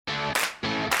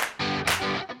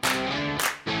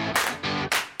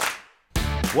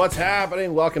What's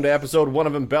happening? Welcome to episode 1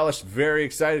 of Embellished. Very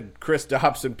excited. Chris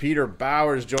Dobson, Peter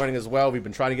Bowers joining as well. We've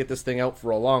been trying to get this thing out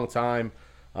for a long time.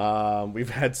 We've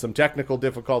had some technical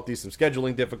difficulties, some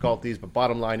scheduling difficulties, but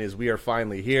bottom line is we are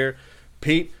finally here.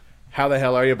 Pete, how the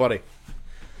hell are you, buddy?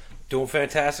 Doing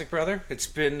fantastic, brother. It's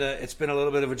been a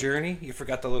little bit of a journey. You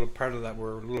forgot the little part of that.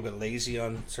 We're a little bit lazy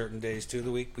on certain days too of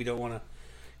the week. We don't want to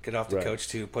get off the couch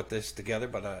to put this together,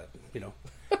 but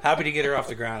happy to get her off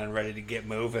the ground and ready to get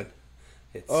moving.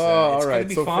 It's all right.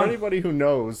 So fun. for anybody who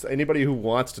knows, anybody who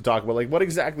wants to talk about like what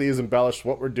exactly is Embellished,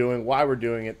 what we're doing, why we're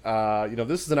doing it,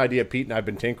 this is an idea Pete and I've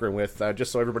been tinkering with.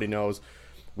 Just so everybody knows,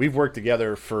 we've worked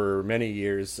together for many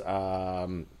years,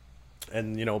 and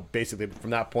basically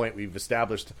from that point we've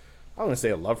established, I want to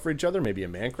say a love for each other, maybe a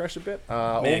man crush a bit.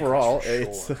 Overall,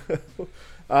 it's.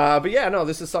 But yeah, no,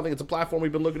 this is something. It's a platform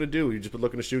we've been looking to do. We've just been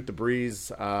looking to shoot the breeze.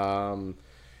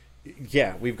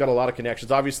 Yeah, we've got a lot of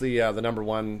connections. Obviously, the number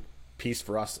one piece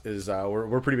for us is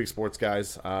we're pretty big sports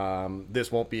guys.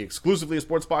 This won't be exclusively a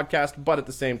sports podcast, but at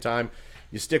the same time,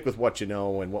 you stick with what you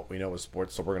know, and what we know is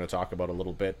sports. So we're going to talk about a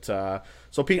little bit. So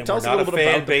Pete, tell us a little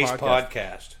bit about the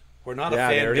podcast. We're not a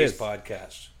fan-based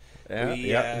podcast.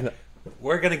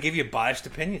 We're going to give you biased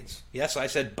opinions. Yes, I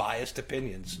said biased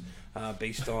opinions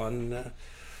based on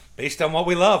what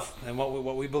we love and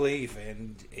what we believe.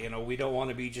 And we don't want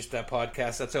to be just that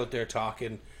podcast that's out there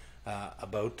talking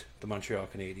about the Montreal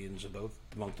Canadiens, about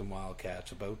the Moncton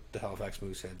Wildcats, about the Halifax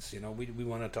Mooseheads. We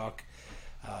want to talk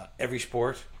every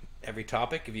sport, every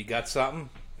topic. If you got something,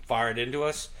 fire it into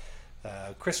us.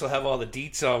 Chris will have all the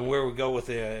deets on where we go with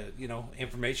the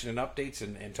information and updates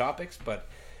and topics, but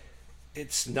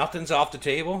nothing's off the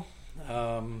table.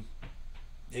 I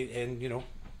think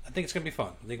it's going to be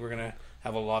fun. I think we're going to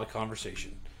have a lot of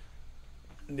conversation.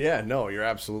 Yeah, no, you're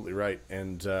absolutely right,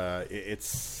 and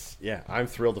I'm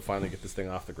thrilled to finally get this thing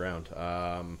off the ground.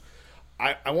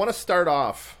 I want to start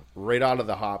off right out of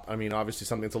the hop. I mean, obviously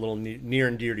something that's a little near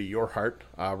and dear to your heart.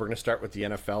 We're going to start with the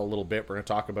NFL a little bit. We're going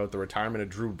to talk about the retirement of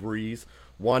Drew Brees.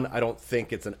 One, I don't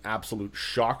think it's an absolute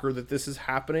shocker that this is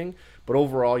happening, but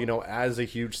overall, as a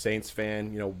huge Saints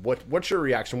fan, what's your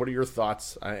reaction? What are your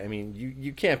thoughts? I mean,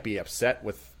 you can't be upset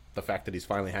with the fact that he's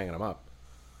finally hanging him up.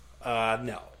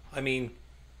 No. I mean,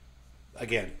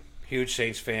 again, huge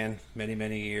Saints fan, many,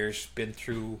 many years, been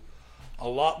through a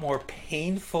lot more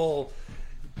painful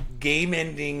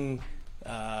game-ending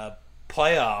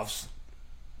playoffs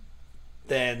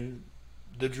than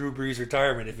the Drew Brees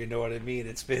retirement, if you know what I mean.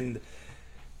 It's been,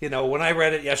 when I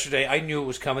read it yesterday, I knew it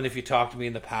was coming. If you talked to me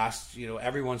in the past,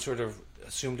 everyone sort of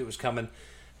assumed it was coming.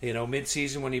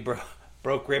 Mid-season when he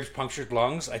broke ribs, punctured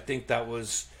lungs, I think that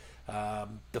was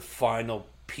the final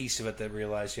piece of it that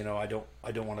realized, I don't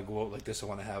want to go out like this. I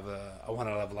want to have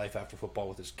a life after football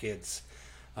with his kids.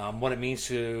 What it means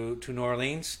to New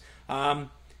Orleans.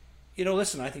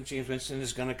 Listen, I think James Winston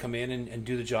is going to come in and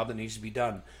do the job that needs to be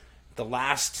done.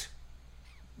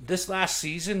 This last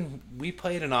season, we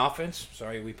played an offense.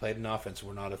 Sorry, we played an offense.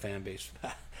 We're not a fan base.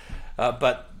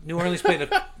 But New Orleans played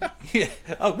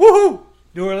woohoo!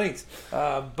 New Orleans.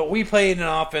 But we played an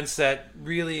offense that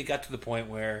really got to the point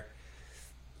where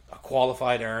a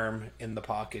qualified arm in the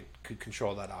pocket could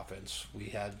control that offense. We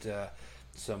had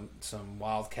some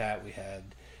wildcat. We had,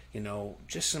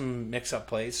 just some mix-up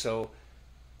plays. So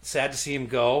sad to see him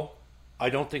go. I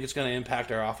don't think it's going to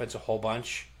impact our offense a whole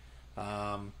bunch.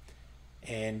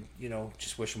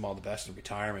 Just wish him all the best in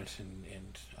retirement.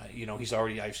 And he's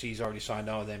already signed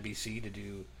on with NBC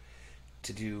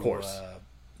to do of course.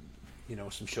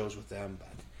 Some shows with them.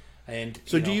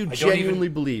 So do you genuinely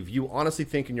believe, you honestly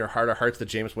think in your heart of hearts that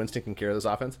James Winston can carry this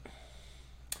offense?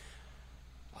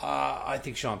 I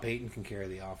think Sean Payton can carry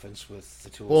the offense with the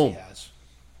tools he has.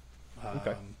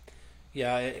 Okay.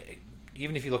 Yeah,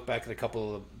 even if you look back at a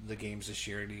couple of the games this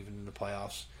year and even in the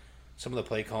playoffs, some of the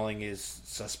play calling is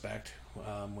suspect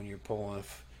when you're pulling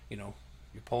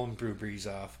Drew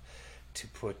Brees off to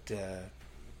put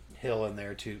Hill in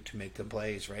there to make the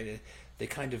plays, right? They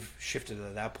kind of shifted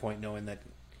at that point knowing that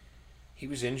he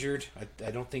was injured.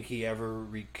 I don't think he ever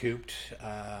recouped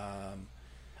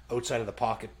outside of the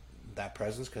pocket that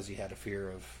presence because he had a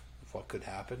fear of what could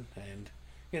happen. And,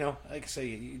 like I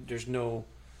say, there's no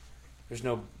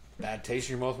bad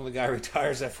taste in your mouth when the guy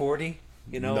retires at 40.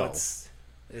 No.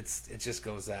 It just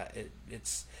goes that.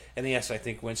 And yes, I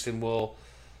think Winston will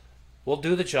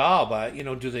do the job.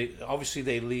 Obviously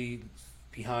they lead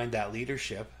behind that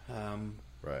leadership.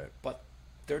 Right. But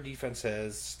their defense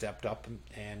has stepped up,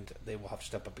 and they will have to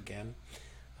step up again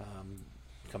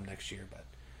come next year. But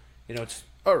It's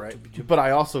All right, but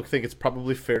I also think it's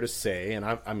probably fair to say, and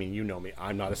I mean, you know me,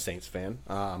 I'm not a Saints fan,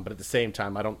 but at the same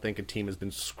time, I don't think a team has been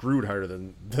screwed harder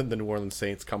than the New Orleans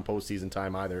Saints come postseason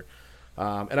time either.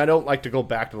 And I don't like to go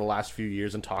back to the last few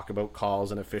years and talk about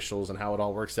calls and officials and how it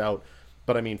all works out,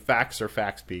 but I mean, facts are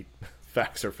facts, Pete.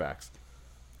 Facts are facts.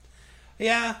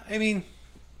 Yeah, I mean,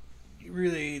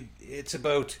 really, it's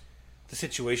about the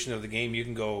situation of the game. You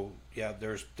can go, yeah,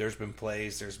 there's been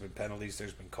plays, there's been penalties,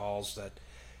 there's been calls that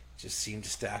just seem to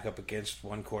stack up against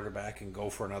one quarterback and go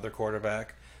for another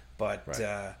quarterback. But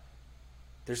Right.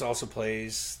 there's also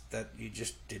plays that you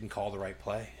just didn't call the right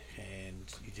play,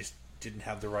 and you just didn't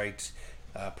have the right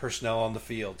personnel on the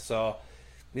field. So,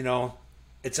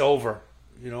 it's over,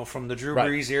 from the Drew Right.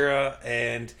 Brees era.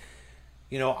 And,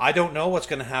 I don't know what's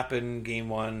going to happen game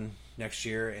one next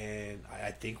year. And I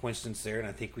think Winston's there, and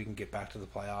I think we can get back to the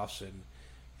playoffs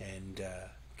and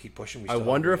keep pushing. I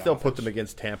wonder if they'll put them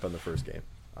against Tampa in the first game.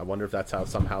 I wonder if that's how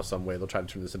somehow, some way they'll try to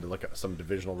turn this into like some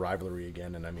divisional rivalry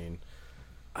again. And I mean,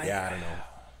 I don't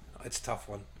know. It's a tough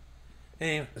one.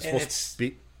 Anyway,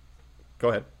 Go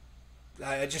ahead.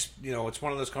 I just, it's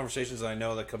one of those conversations that I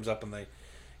know that comes up, and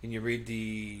you read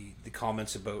the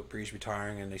comments about Breeze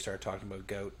retiring, and they start talking about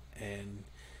goat, and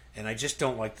I just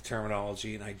don't like the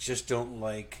terminology, and I just don't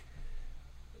like,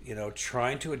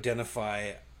 trying to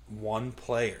identify one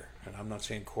player. And I'm not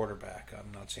saying quarterback.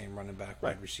 I'm not saying running back,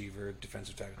 wide receiver,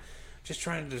 defensive tackle. Just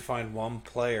trying to define one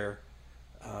player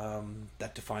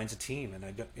that defines a team. And I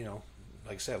don't,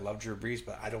 like I said, I love Drew Brees,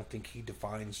 but I don't think he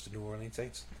defines the New Orleans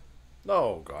Saints.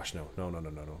 No, gosh, no, not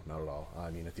at all.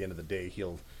 I mean, at the end of the day,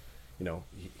 he'll,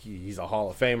 he's a Hall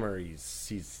of Famer.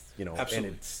 He's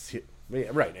Absolutely.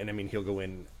 Right. And I mean, he'll go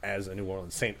in as a New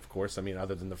Orleans Saint, of course. I mean,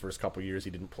 other than the first couple of years,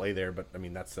 he didn't play there, but I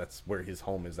mean, that's where his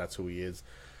home is. That's who he is.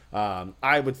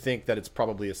 I would think that it's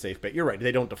probably a safe bet. You're right.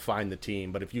 They don't define the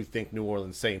team, but if you think New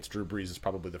Orleans Saints, Drew Brees is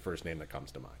probably the first name that comes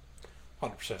to mind.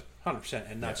 100%.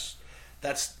 And that's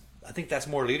I think that's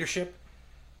more leadership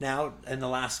now in the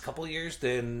last couple of years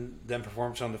than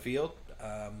performance on the field.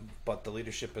 But the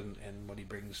leadership and what he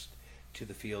brings to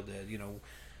the field,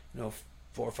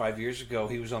 4 or 5 years ago,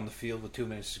 he was on the field with 2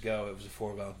 minutes to go. It was a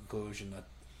foregone conclusion that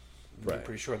we were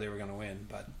pretty sure they were going to win.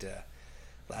 But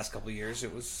last couple of years,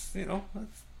 it was,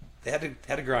 they had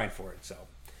to grind for it. So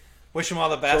wish him all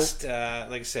the best. Like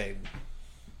I say,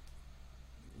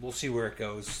 we'll see where it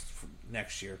goes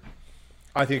next year.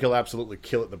 I think he'll absolutely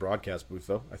kill it in the broadcast booth,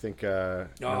 though. I think Yeah.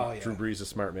 Drew Brees is a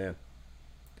smart man.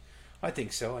 I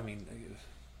think so. I mean,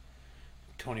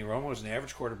 Tony Romo's an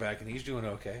average quarterback, and he's doing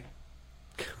okay.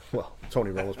 Well,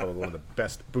 Tony Romo's probably one of the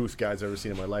best booth guys I've ever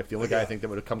seen in my life. The only guy I think that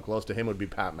would have come close to him would be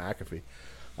Pat McAfee.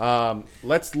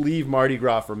 Let's leave Mardi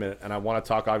Gras for a minute, and I want to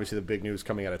talk, obviously, the big news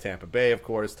coming out of Tampa Bay, of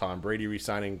course. Tom Brady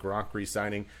re-signing, Gronk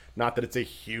re-signing. Not that it's a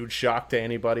huge shock to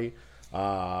anybody,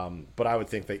 but I would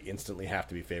think they instantly have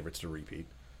to be favorites to repeat.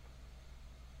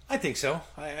 I think so.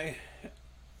 I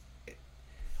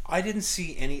didn't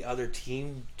see any other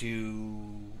team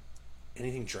do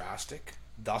anything drastic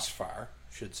thus far,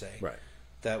 should say, Right.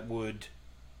 that would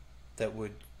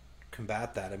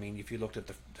combat that. I mean, if you looked at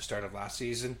the start of last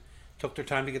season, took their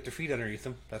time to get their feet underneath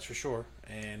them, that's for sure.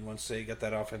 And once they get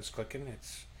that offense clicking,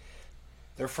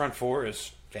 their front four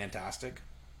is fantastic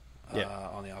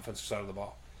on the offensive side of the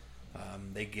ball.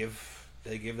 They give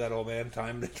that old man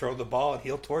time to throw the ball, and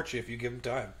he'll torch you if you give him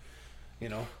time.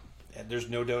 And there's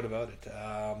no doubt about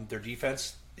it. Their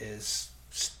defense is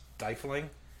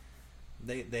stifling.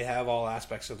 They have all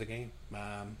aspects of the game.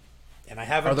 And I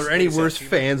haven't. Are there any worse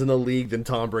fans in the league than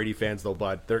Tom Brady fans, though,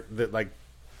 bud? They're like,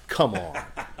 come on.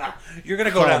 You're going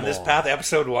to go down this path,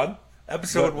 episode 1?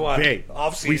 Episode 1. Hey,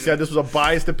 off-season. we said this was a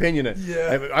biased opinion.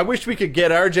 Yeah. I wish we could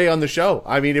get RJ on the show.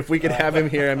 I mean, if we could have him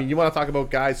here. I mean, you want to talk about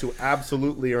guys who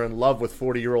absolutely are in love with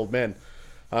 40-year-old men.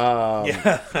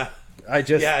 Yeah.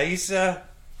 He's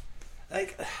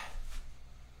like,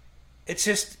 it's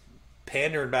just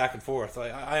pandering back and forth.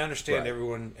 I understand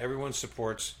everyone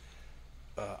supports.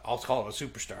 I'll call it a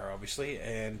superstar, obviously,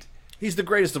 and he's the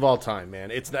greatest of all time,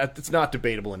 man. It's not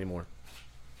debatable anymore.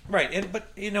 Right, but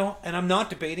and I'm not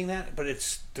debating that, but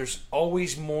there's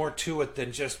always more to it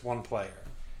than just one player,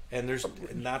 and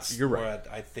that's You're where right.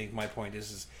 I think my point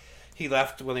is he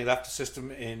left when he left the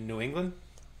system in New England.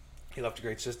 He left a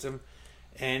great system,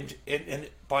 and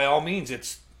by all means,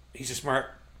 he's a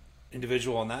smart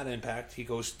individual on that impact. He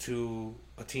goes to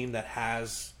a team that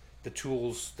has the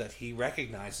tools that he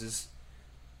recognizes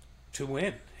to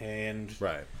win, and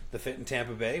the fit in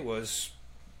Tampa Bay was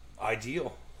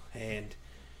ideal. And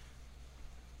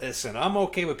listen, I'm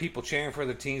okay with people cheering for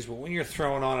other teams, but when you're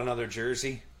throwing on another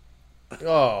jersey,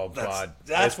 oh, God,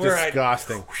 that's where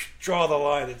disgusting. I draw the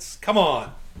line. It's come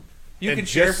on. You And can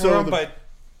cheer just for so him, the- but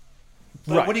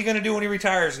Right. what are you going to do when he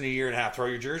retires in a year and a half? Throw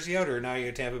your jersey out, or now you're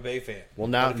a Tampa Bay fan? Well,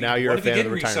 now- What if now you're a what if he fan of didn't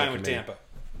the retirement re-sign with committee. Tampa?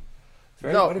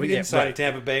 Right? No, What if he yeah, didn't sign right. at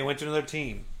Tampa Bay and went to another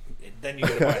team? Then you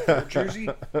got to buy a third jersey.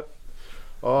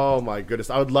 Oh my goodness!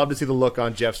 I would love to see the look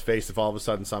on Jeff's face if all of a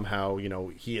sudden somehow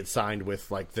he had signed with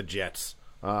like the Jets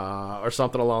or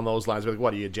something along those lines. Like,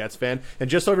 what are you, a Jets fan? And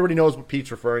just so everybody knows what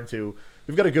Pete's referring to,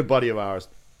 we've got a good buddy of ours,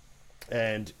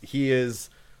 and he is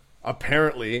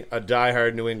apparently a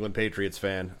diehard New England Patriots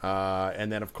fan.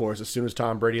 And then, of course, as soon as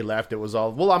Tom Brady left, it was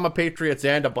all, well, I'm a Patriots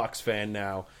and a Bucks fan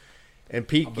now. And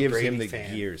Pete I'm a gives Brady him the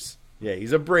fan. gears. Yeah,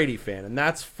 he's a Brady fan, and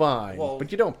that's fine. Well,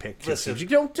 but you don't pick two listen. teams. You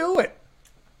don't do it.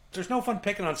 There's no fun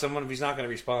picking on someone if he's not going to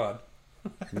respond.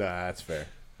 Nah, that's fair.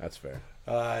 That's fair.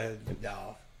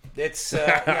 No, it's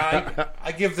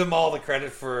I give them all the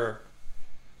credit for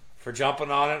jumping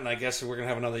on it, and I guess we're gonna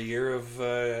have another year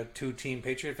of two-team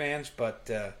Patriot fans, but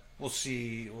we'll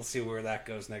see where that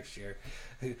goes next year.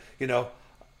 You know,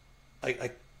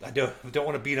 I don't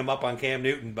want to beat him up on Cam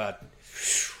Newton, but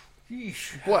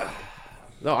What?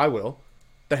 No, I will.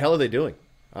 The hell are they doing?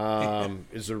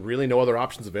 Is there really no other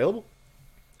options available?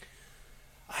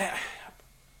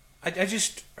 I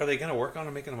just, are they going to work on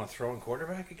him, making him a throwing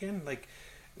quarterback again? Like,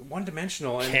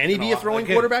 one-dimensional. And, Can he be a throwing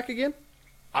again, quarterback again?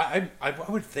 I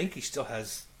would think he still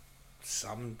has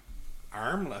some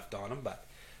arm left on him, but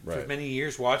for Right. many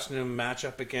years watching him match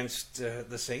up against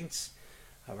the Saints,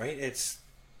 all right,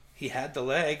 he had the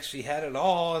legs, he had it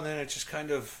all, and then it's just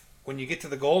kind of, when you get to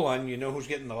the goal line, you know who's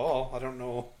getting the ball. I don't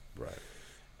know. Right.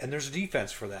 And there's a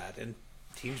defense for that, and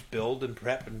teams build and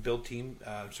prep and build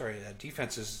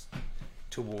defenses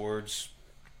towards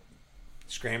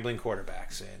scrambling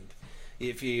quarterbacks. And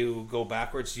if you go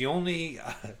backwards, the only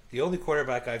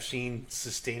quarterback I've seen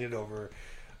sustain it over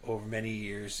many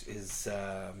years is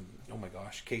oh my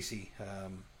gosh, Casey.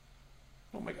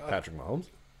 Oh my god, Patrick Mahomes?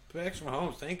 Patrick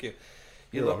Mahomes. Thank you.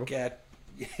 You You're look at.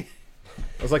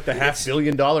 I was like the $500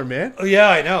 million man. Oh yeah,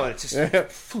 I know. It's just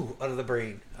out of the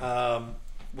brain.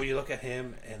 When you look at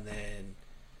him, and then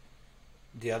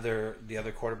the other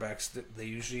quarterbacks, they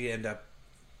usually end up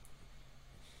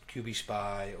QB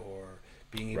spy or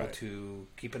being able Right. to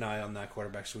keep an eye on that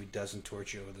quarterback so he doesn't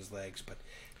torch you with his legs. But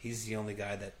he's the only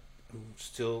guy that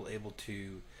still able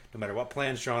to, no matter what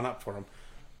plans drawn up for him,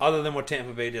 other than what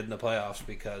Tampa Bay did in the playoffs,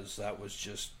 because that was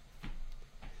just.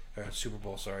 Or Super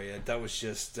Bowl, sorry. That was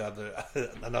just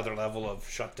another level of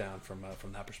shutdown from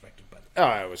that perspective. But Oh,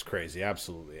 it was crazy.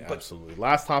 Absolutely. Absolutely.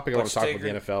 Last topic I want to talk about the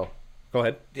NFL. Go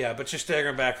ahead. yeah, but just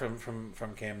staggering back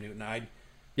from Cam Newton,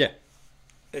 Yeah.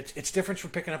 it's different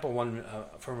from picking up from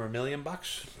 $1 million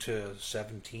to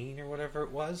 17 or whatever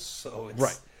it was. So it's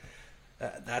Right.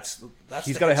 That's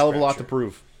He's the got a head hell of a lot to scratcher.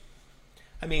 prove.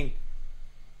 I mean,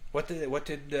 what did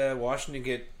Washington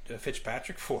get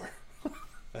Fitzpatrick for?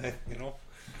 You know,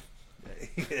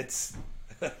 it's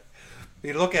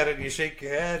you look at it and you shake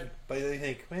your head, but you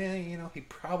think, man, you know, he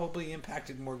probably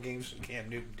impacted more games than Cam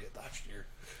Newton did last year.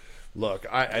 Look,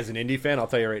 as an Indy fan, I'll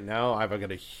tell you right now, I've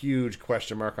got a huge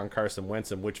question mark on Carson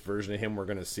Wentz and which version of him we're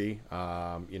going to see.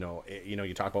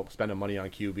 You talk about spending money on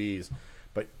QBs,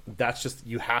 but that's just,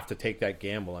 you have to take that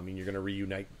gamble. I mean, you're going to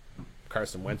reunite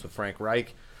Carson Wentz with Frank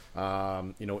Reich.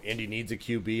 Indy needs a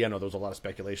QB. I know there was a lot of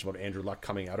speculation about Andrew Luck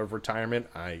coming out of retirement.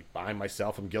 I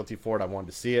myself am guilty for it. I wanted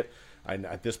to see it.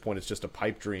 At this point, it's just a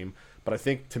pipe dream. But I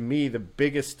think, to me, the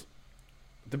biggest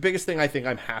thing I think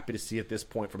I'm happy to see at this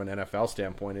point from an NFL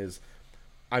standpoint is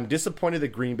I'm disappointed that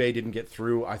Green Bay didn't get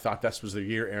through. I thought this was their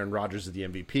year. Aaron Rodgers is the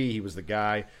MVP. He was the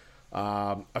guy.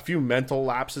 A few mental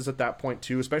lapses at that point,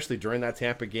 too, especially during that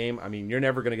Tampa game. I mean, you're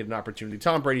never going to get an opportunity.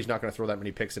 Tom Brady's not going to throw that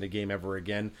many picks in a game ever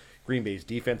again. Green Bay's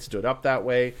defense stood up that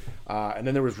way. And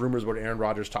then there was rumors about Aaron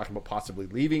Rodgers talking about possibly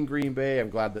leaving Green Bay. I'm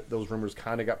glad that those rumors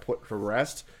kind of got put to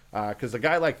rest. Because a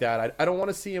guy like that, I don't want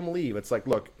to see him leave. It's like,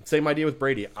 look, same idea with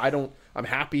Brady. I'm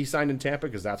happy he signed in Tampa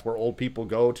because that's where old people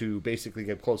go to basically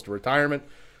get close to retirement.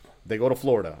 They go to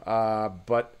Florida.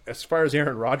 But as far as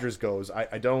Aaron Rodgers goes,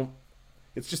 I don't.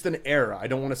 It's just an era. I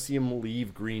don't want to see him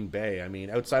leave Green Bay. I mean,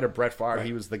 outside of Brett Favre,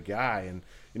 He was the guy. And,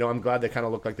 I'm glad they kind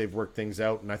of look like they've worked things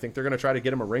out. And I think they're going to try to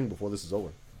get him a ring before this is over.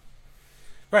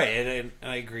 Right, and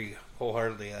I agree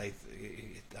wholeheartedly. I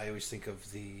always think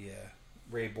of the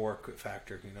Ray Bork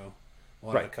factor.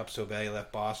 Wanted a cup so bad he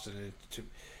left Boston.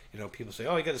 And people say,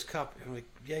 "Oh, he got his cup." And I'm like,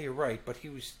 "Yeah, you're right," but he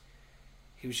was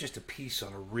just a piece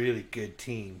on a really good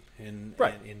team in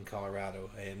Colorado,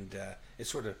 and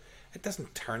it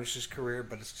doesn't tarnish his career,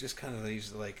 but it's just kind of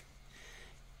these like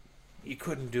you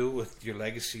couldn't do it with your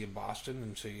legacy in Boston,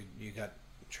 and so you got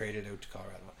traded out to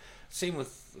Colorado. Same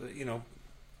with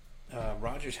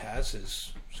Rodgers has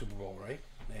his Super Bowl, right?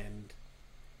 And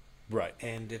Right.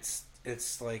 And it's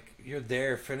like you're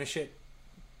there, finish it,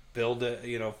 build it,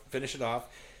 finish it off,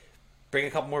 bring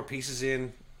a couple more pieces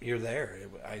in, you're there.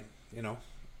 I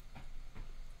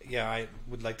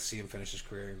would like to see him finish his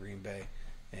career in Green Bay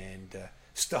and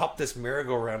stop this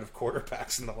merry-go-round of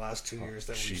quarterbacks in the last 2 years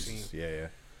that we've seen. Yeah.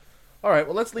 All right,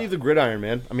 well, let's leave the gridiron,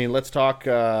 man. I mean, let's talk.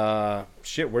 Where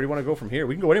do you want to go from here?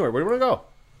 We can go anywhere. Where do you want to go?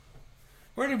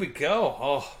 Where did we go?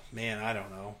 Oh man, I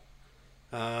don't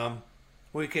know.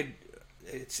 We could.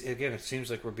 It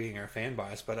seems like we're being our fan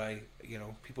bias, but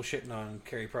people shitting on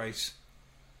Carey Price.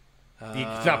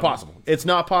 It's not possible. It's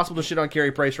not possible to shit on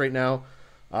Carey Price right now.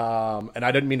 And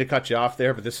I didn't mean to cut you off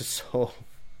there, but this is so.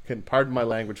 Pardon my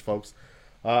language, folks.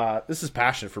 This is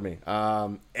passionate for me.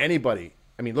 Anybody.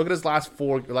 I mean, look at his last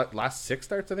 6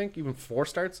 starts. I think even 4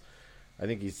 starts. I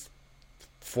think he's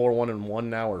 4-1-1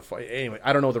 now, or 5. Anyway,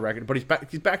 I don't know the record, but he's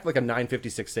back. He's back to like a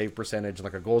 .956 save percentage,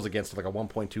 like a goals against like a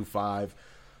 1.25.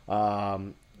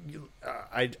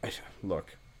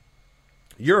 Look.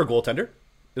 You're a goaltender.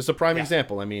 This is a prime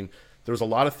example. I mean, there was a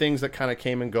lot of things that kind of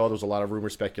came and go. There was a lot of rumor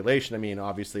speculation. I mean,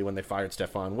 obviously when they fired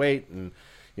Stefan Waite, and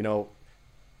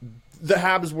the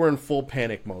Habs were in full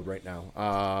panic mode right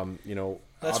now.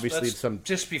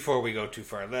 Just before we go too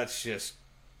far, let's just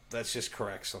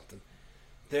correct something.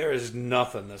 There is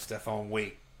nothing that Stefan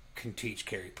Waite can teach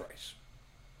Carey Price.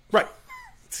 Right.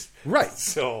 Right.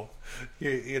 So,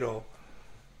 and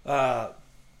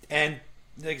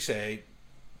like I say,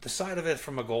 the side of it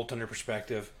from a goaltender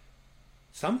perspective,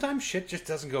 sometimes shit just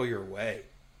doesn't go your way.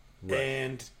 Right.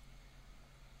 And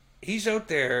he's out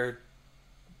there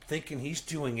thinking he's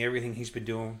doing everything he's been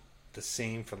doing the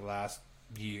same for the last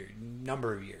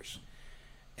number of years.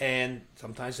 And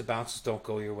sometimes the bounces don't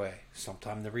go your way.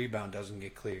 Sometimes the rebound doesn't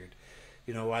get cleared.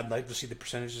 I'd like to see the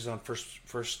percentages on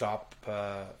first stop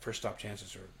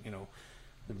chances, or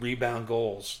the rebound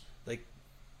goals. Like,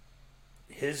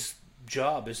 his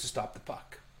job is to stop the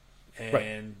puck, and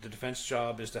right. The defense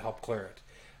job is to help clear it.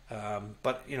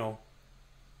 But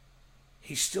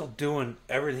he's still doing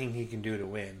everything he can do to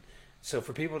win. So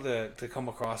for people to come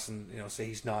across and say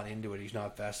he's not into it, he's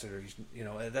not vested, or he's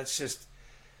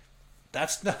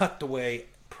that's not the way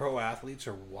pro athletes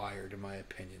are wired, in my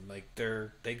opinion. Like,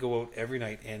 they go out every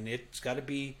night, and it's got to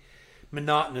be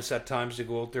monotonous at times to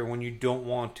go out there when you don't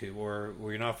want to, or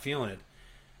you're not feeling it.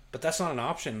 But that's not an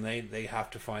option. They have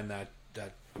to find that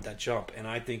jump, and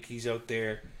I think he's out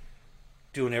there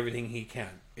doing everything he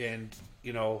can. And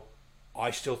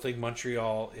I still think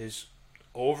Montreal is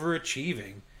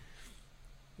overachieving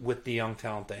with the young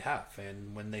talent they have,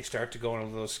 and when they start to go on a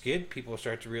little skid, people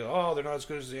start to realize, they're not as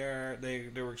good as they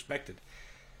were expected.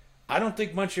 I don't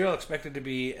think Montreal expected to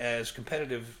be as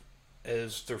competitive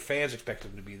as their fans expected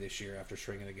them to be this year after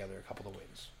stringing together a couple of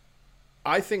wins.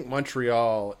 I think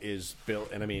Montreal is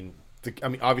built, and I mean,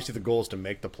 obviously the goal is to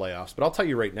make the playoffs, but I'll tell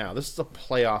you right now, this is a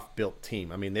playoff-built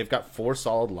team. I mean, they've got 4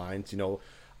 solid lines.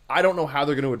 I don't know how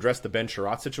they're going to address the Ben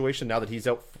Sherratt situation now that he's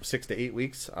out 6 to 8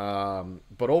 weeks.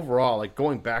 But overall, like,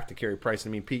 going back to Carey Price, I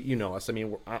mean, Pete, you know us. I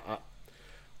mean,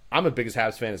 I'm the biggest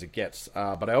Habs fan as it gets.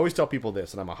 But I always tell people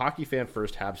this, and I'm a hockey fan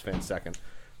first, Habs fan second.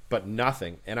 But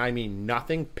nothing, and I mean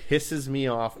nothing, pisses me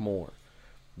off more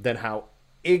than how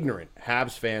ignorant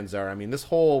Habs fans are. I mean, this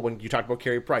whole, when you talk about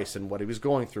Carey Price and what he was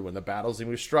going through and the battles he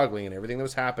was struggling and everything that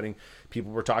was happening,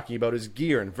 people were talking about his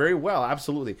gear, and very well,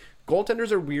 absolutely.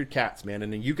 Goaltenders are weird cats, man,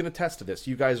 and you can attest to this.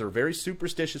 You guys are very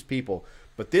superstitious people,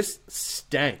 but this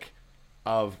stank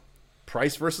of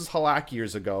Price versus Halak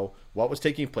years ago, what was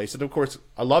taking place, and of course,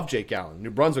 I love Jake Allen, New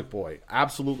Brunswick boy,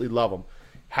 absolutely love him.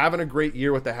 Having a great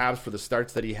year with the Habs for the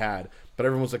starts that he had, but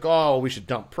everyone was like, oh, we should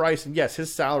dump Price, and yes,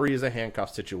 his salary is a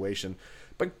handcuff situation.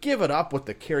 But give it up with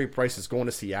the Carey Price is going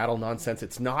to Seattle nonsense.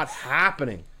 It's not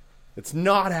happening. It's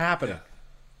not happening.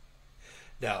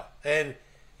 No. And,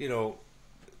 the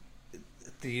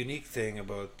unique thing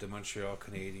about the Montreal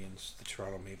Canadiens, the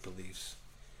Toronto Maple Leafs,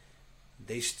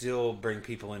 they still bring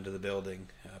people into the building.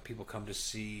 People come to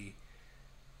see.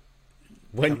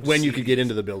 When you could get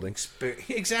into the building.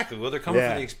 Exactly. Well, they're coming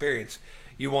for the experience.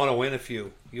 You want to win a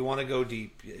few. You want to go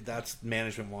deep. That's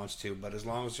management wants to. But as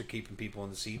long as they're keeping people in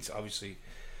the seats, obviously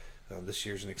this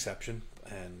year's an exception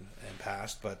and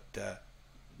past. But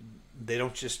they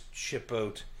don't just ship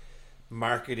out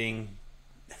marketing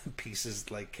pieces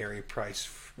like Carey Price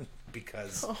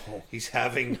because he's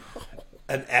having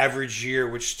an average year,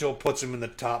 which still puts him in the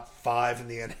top 5 in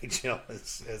the NHL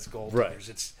as goaltenders.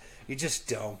 Right. You just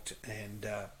don't. And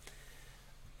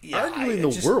arguably in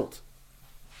the world.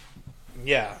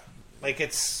 Yeah, like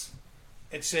it's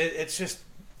just,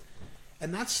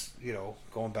 and that's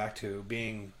going back to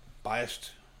being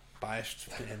biased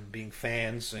and being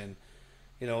fans, and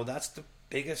that's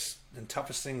biggest and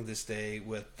toughest thing this day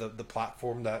with the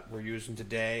platform that we're using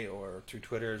today or through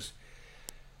Twitter's,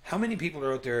 how many people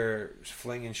are out there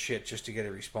flinging shit just to get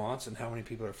a response, and how many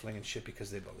people are flinging shit because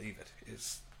they believe it?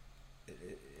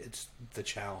 It's the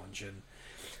challenge, and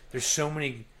there's so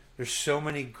many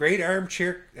great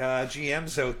armchair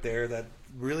GMs out there that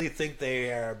really think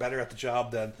they are better at the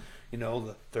job than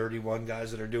the 31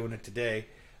 guys that are doing it today.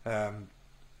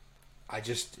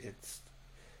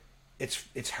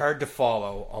 It's hard to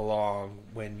follow along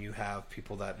when you have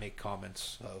people that make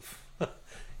comments of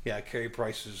yeah, Carey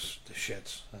Price is the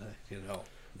shits.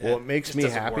 What makes me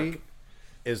happy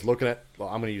is looking at. Well,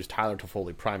 I'm going to use Tyler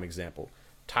Toffoli, prime example.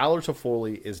 Tyler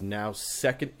Toffoli is now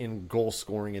second in goal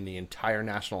scoring in the entire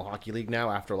National Hockey League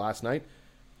now after last night,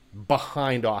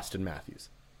 behind Auston Matthews.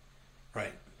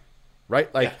 Right.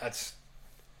 Like that's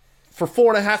for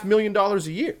 $4.5 million a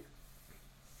year.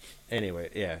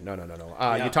 Anyway, yeah, no.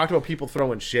 You talked about people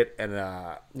throwing shit, and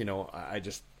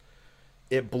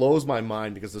it blows my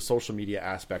mind because the social media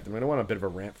aspect. I'm going to went on a bit of a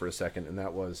rant for a second, and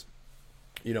that was,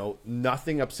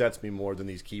 nothing upsets me more than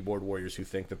these keyboard warriors who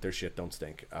think that their shit don't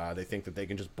stink. They think that they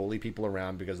can just bully people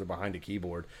around because they're behind a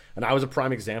keyboard, and I was a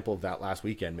prime example of that last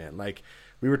weekend, man. Like,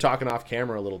 we were talking off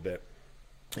camera a little bit,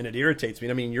 and it irritates me.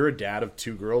 I mean, you're a dad of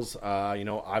 2 girls.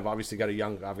 I've obviously got a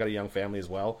young family as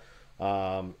well.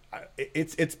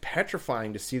 It's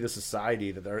petrifying to see the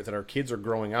society that our kids are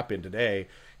growing up in today.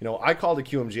 I called a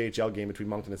QMJHL game between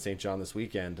Moncton and St. John this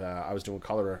weekend. I was doing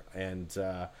color, and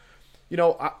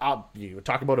I'll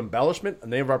talk about embellishment. The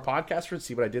name of our podcast, for it.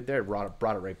 See what I did there? Brought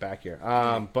it right back here.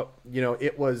 But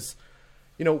it was.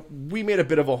 We made a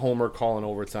bit of a homer call in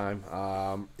overtime.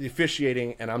 The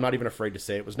officiating, and I'm not even afraid to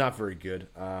say it, was not very good.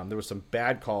 There was some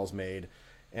bad calls made.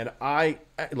 And I've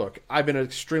been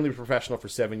extremely professional for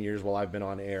 7 years while I've been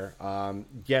on air.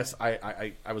 Yes,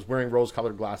 I was wearing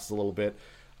rose-colored glasses a little bit.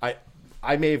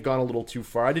 I may have gone a little too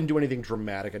far. I didn't do anything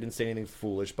dramatic. I didn't say anything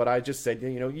foolish. But I just said,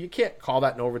 you can't call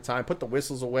that in overtime. Put the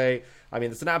whistles away. I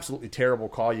mean, it's an absolutely terrible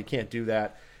call. You can't do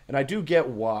that. And I do get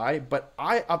why. But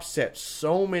I upset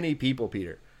so many people,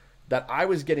 Peter, that I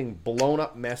was getting blown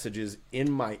up messages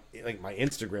in my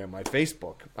Instagram, my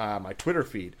Facebook, my Twitter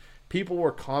feed. People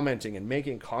were commenting and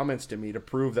making comments to me to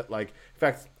prove that, in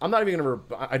fact, I'm not even going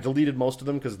to, I deleted most of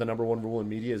them because the number one rule in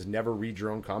media is never read your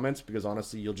own comments, because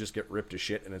honestly, you'll just get ripped to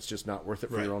shit and it's just not worth it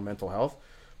for your own mental health.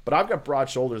 But I've got broad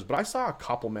shoulders, but I saw a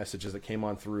couple messages that came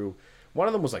on through. One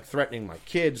of them was threatening my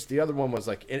kids. The other one was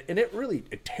and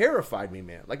it terrified me,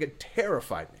 man. It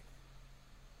terrified me.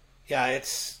 Yeah,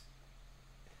 it's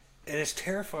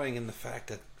terrifying in the fact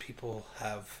that people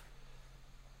have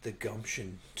the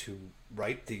gumption to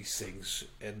write these things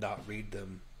and not read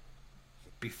them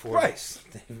before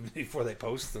before they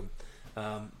post them.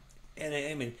 And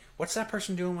I mean, what's that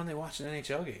person doing when they watch an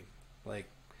NHL game?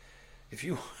 If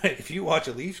you watch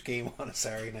a Leafs game on a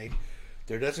Saturday night,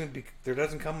 there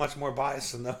doesn't come much more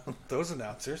bias than those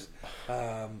announcers.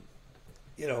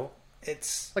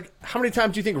 It's how many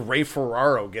times do you think Ray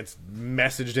Ferraro gets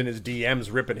messaged in his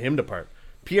DMs ripping him apart?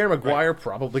 Pierre Maguire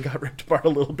probably got ripped apart a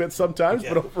little bit sometimes,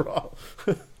 but overall.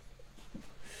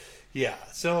 Yeah,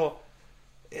 so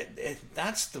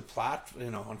that's the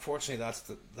unfortunately, that's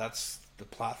the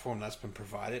platform that's been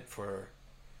provided for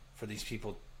these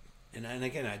people. And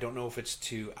again, I don't know if it's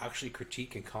to actually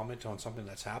critique and comment on something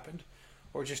that's happened,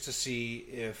 or just to see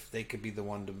if they could be the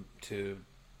one to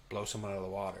blow someone out of the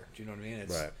water. Do you know what I mean?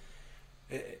 It's, right.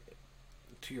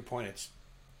 To your point, it's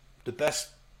the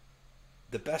best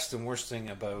and worst thing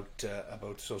about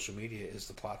social media is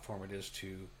the platform it is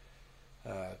to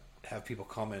have people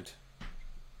comment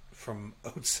from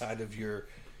outside of your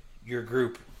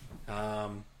group,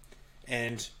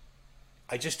 and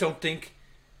I just don't think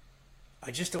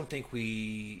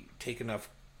we take enough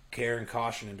care and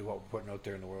caution into what we're putting out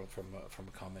there in the world from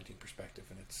a commenting perspective,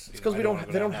 and it's because they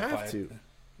don't have to.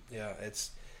 Yeah,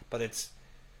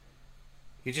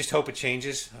 you just hope it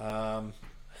changes. I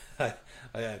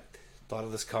thought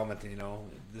of this comment.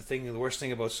 The worst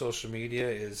thing about social media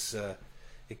is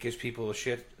it gives people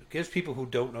who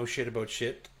don't know shit about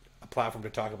shit a platform to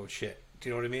talk about shit. Do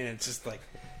you know what I mean? It's just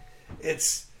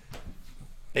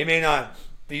they may not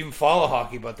even follow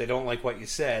hockey, but they don't like what you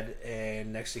said,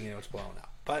 and next thing you know, it's blown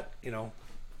up. But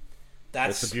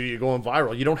that's the beauty of going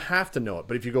viral. You don't have to know it,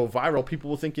 but if you go viral, people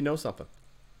will think you know something.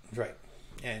 Right,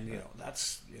 and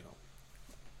that's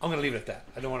I'm going to leave it at that.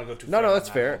 I don't want to go too far. No, that's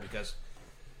that fair because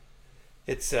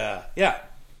it's all good.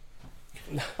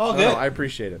 No, I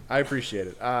appreciate it. I actually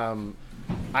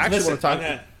want to talk.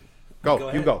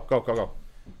 Go. You go. Go.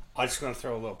 I'm just going to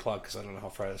throw a little plug because I don't know how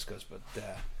far this goes, but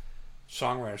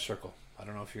Songwriter Circle. I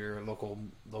don't know if you're a local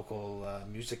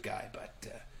music guy, but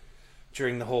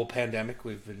during the whole pandemic,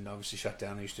 we've been obviously shut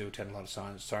down. I used to attend a lot of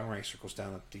songwriting circles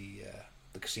down at the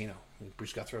casino,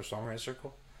 Bruce Guthrie Songwriting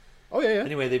Circle. Oh yeah, yeah.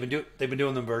 Anyway, they've been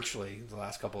doing them virtually the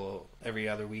last every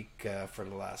other week for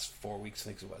the last 4 weeks,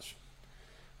 I think it was,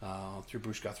 through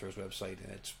Bruce Guthrie's website,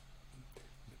 and it's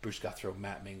Bruce Guthrie,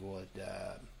 Matt Minglewood,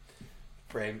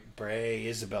 Bray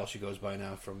Isabel, she goes by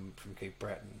now from Cape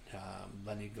Breton,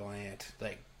 Lenny Gallant,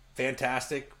 like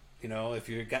fantastic. You know, if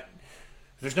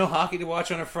there's no hockey to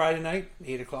watch on a Friday night,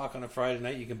 8:00 on a Friday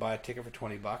night, you can buy a ticket for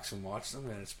 $20 and watch them,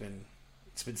 and it's been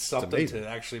something to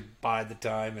actually buy the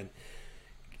time, and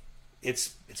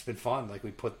it's been fun. Like we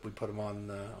put them on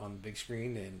the big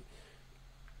screen and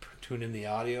tune in the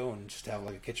audio and just have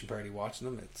like a kitchen party watching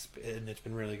them. It's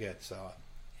been really good. So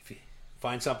if you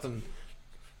find something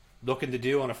looking to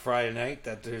do on a Friday night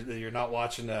that you're not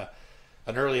watching an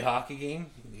early hockey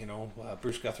game, you know,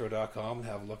 BruceGuthrie.com,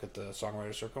 have a look at the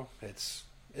Songwriter Circle. It's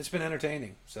been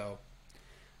entertaining. So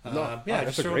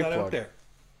just throw that out there.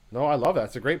 No, I love that.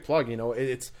 It's a great plug. You know,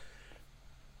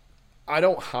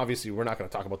 obviously we're not going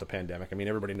to talk about the pandemic. I mean,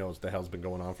 everybody knows the hell's been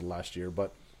going on for the last year,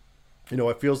 but you know,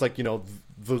 it feels like, you know,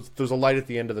 there's a light at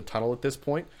the end of the tunnel at this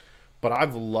point. But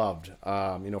I've loved,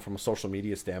 you know, from a social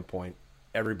media standpoint,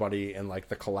 everybody and like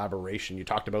the collaboration. You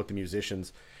talked about the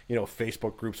musicians, you know,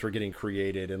 Facebook groups were getting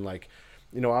created, and like,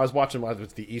 you know, I was watching whether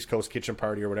it's the East Coast Kitchen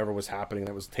Party or whatever was happening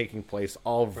that was taking place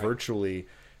all virtually.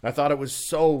 And I thought it was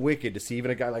so wicked to see even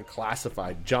a guy like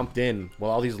Classified jumped in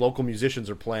while all these local musicians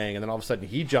are playing, and then all of a sudden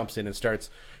he jumps in and starts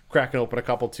cracking open a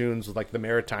couple tunes with like the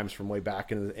Maritimes from way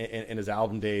back in his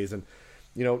album days. And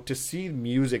you know, to see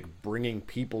music bringing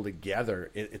people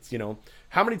together, it's, you know,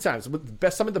 how many times some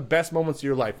of the best moments of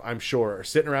your life, I'm sure, are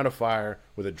sitting around a fire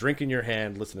with a drink in your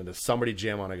hand listening to somebody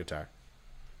jam on a guitar.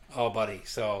 Oh, buddy,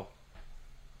 so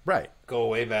right, go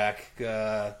way back,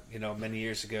 you know, many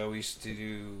years ago we used to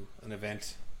do an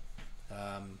event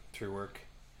through work,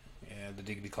 and the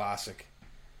Digby Classic,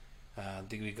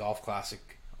 Digby Golf Classic,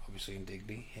 obviously in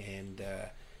Digby, and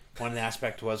one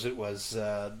aspect was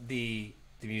the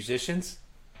musicians,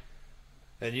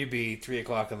 and you'd be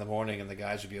 3:00 in the morning and the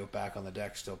guys would be out back on the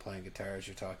deck still playing guitars.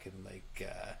 You're talking like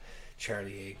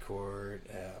Charlie Acord,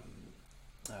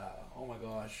 oh my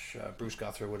gosh, Bruce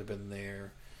Guthrie would have been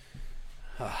there,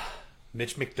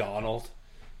 Mitch McDonald,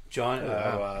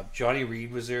 Johnny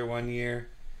Reed was there one year.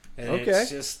 And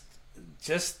it's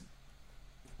just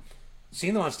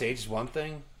seeing them on stage is one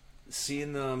thing.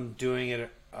 Seeing them doing it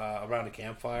around a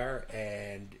campfire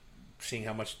and seeing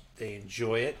how much they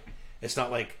enjoy it. It's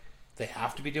not like they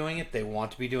have to be doing it. They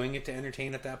want to be doing it to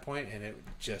entertain at that point, and it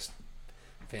just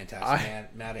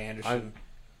fantastic. Matt Anderson.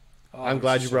 I'm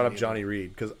glad you brought up Johnny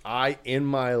Reed, because I, in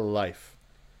my life,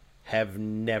 have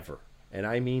never, and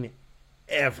I mean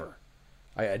ever,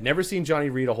 I had never seen Johnny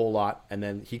Reed a whole lot, and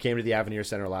then he came to the Avenir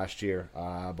Center last year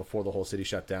before the whole city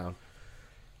shut down.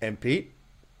 And Pete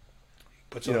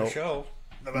puts on a show.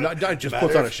 Not just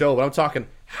puts on a show, but I'm talking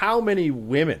how many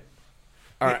women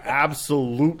are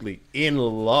absolutely in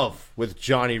love with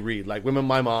Johnny Reed. Like women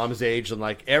my mom's age and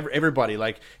like everybody.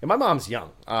 Like, and my mom's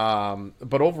young,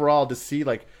 but overall to see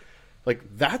like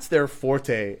that's their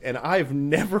forte, and I've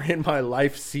never in my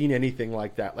life seen anything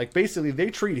like that. Like basically they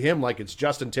treat him like it's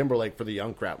Justin Timberlake for the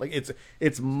young crowd. Like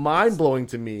it's mind-blowing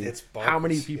to me how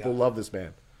many people love this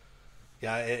man.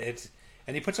 Yeah,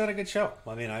 and he puts on a good show.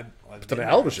 I mean, I've done a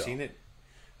hell of a show. Seen it.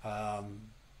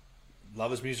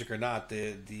 Love his music or not,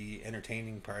 the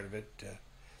entertaining part of it,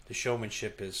 the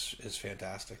showmanship is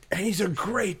fantastic. And he's a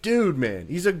great dude, man.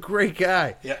 He's a great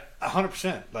guy. Yeah,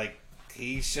 100%. Like,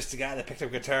 he's just a guy that picked up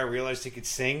a guitar, realized he could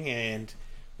sing, and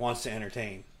wants to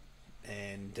entertain,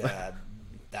 and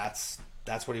that's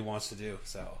what he wants to do.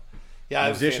 So, yeah,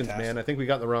 musicians, man. I think we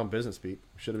got in the wrong business, Pete.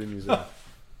 We should have been musicians.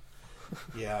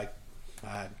 Yeah,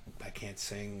 I can't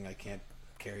sing. I can't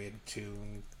carry a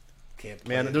tune. Can't.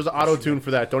 Man, there's an auto tune for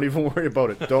that. Don't even worry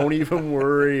about it. Don't even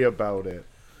worry about it.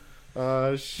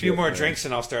 A few more drinks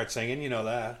and I'll start singing. You know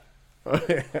that.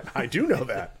 I do know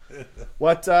that.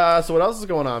 What? So what else is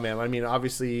going on, man? I mean,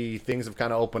 obviously things have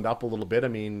kind of opened up a little bit. I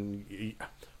mean,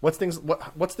 what's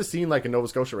the scene like in Nova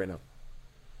Scotia right now?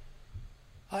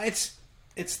 It's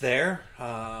there.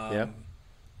 Yeah.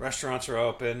 Restaurants are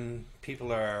open.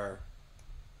 People are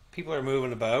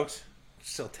moving about.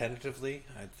 Still tentatively.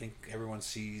 I think everyone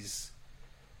sees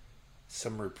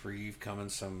some reprieve coming,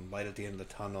 some light at the end of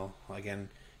the tunnel. Again,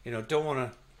 don't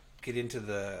want to get into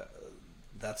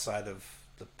that side of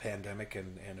the pandemic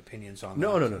and opinions on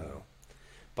that. No.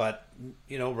 But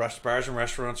bars and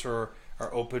restaurants are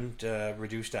open to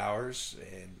reduced hours,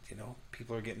 and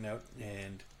people are getting out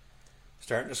and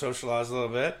starting to socialize a little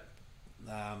bit.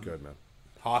 Good, man.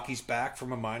 hockey's back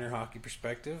from a minor hockey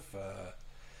perspective.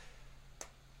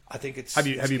 I think it's. Have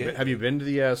you good. have you been to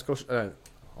the Scotia?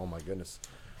 Oh my goodness,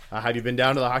 have you been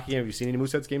down to the hockey game? Have you seen any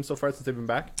Mooseheads games so far since they've been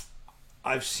back?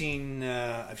 I've seen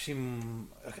a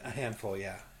handful.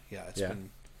 Yeah, been.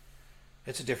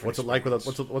 It's a different. What's it like with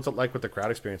what's it like with the crowd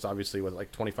experience? Obviously, with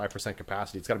like 25%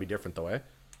 capacity, it's got to be different though, eh?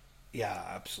 Yeah,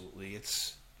 absolutely.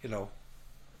 It's and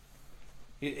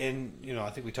I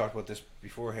think we talked about this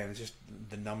beforehand. It's just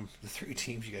the three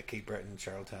teams you got: Cape Breton,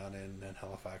 Charlottetown, and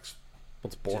Halifax.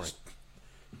 It's boring. Just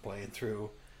playing through.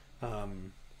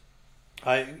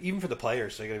 Even for the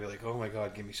players, they got to be like, oh my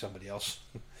god, give me somebody else.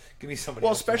 Give me somebody.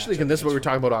 Well, else especially because this is what we were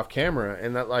talking about off camera,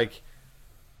 and that like.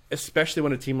 Especially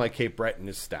when a team like Cape Breton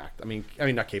is stacked. I mean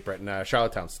not Cape Breton,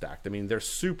 Charlottetown's stacked. I mean they're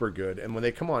super good, and when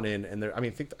they come on in, and I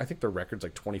think their record's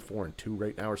like 24-2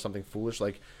 right now or something foolish.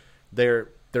 Like they're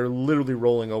literally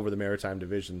rolling over the Maritime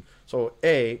Division. So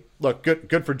look,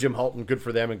 good for Jim Halton, good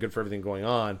for them, and good for everything going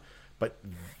on. But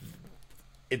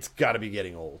it's got to be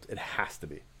getting old. It has to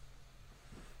be.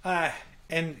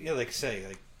 And like I say,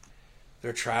 like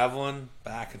they're traveling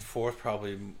back and forth,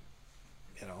 probably,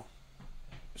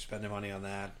 spending money on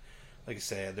that. Like I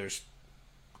say, there's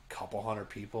a couple hundred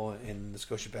people in the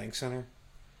Scotiabank Center.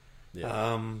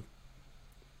 Yeah.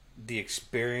 The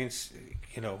experience,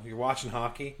 you're watching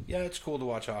hockey. Yeah, it's cool to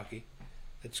watch hockey.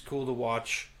 It's cool to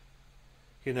watch,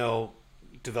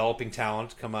 developing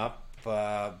talent come up.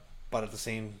 But at the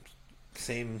same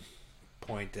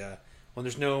point, when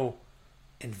there's no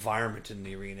environment in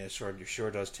the arena, it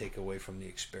sure does take away from the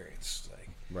experience. Like,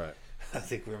 right. I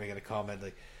think we were making a comment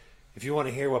like, if you want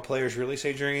to hear what players really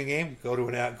say during a game, go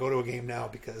to a game now,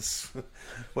 because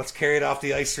what's carried off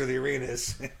the ice through the arena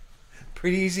is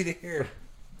pretty easy to hear.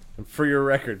 And for your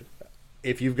record,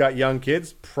 if you've got young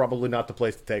kids, probably not the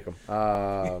place to take them.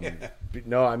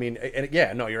 No, I mean,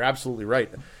 you're absolutely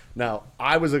right. Now,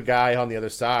 I was a guy on the other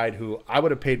side who I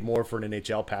would have paid more for an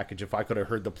NHL package if I could have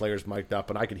heard the players mic'd up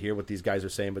and I could hear what these guys are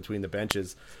saying between the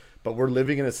benches. But we're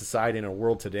living in a society, in a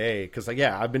world today, because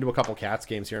I've been to a couple Cats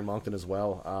games here in Moncton as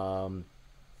well.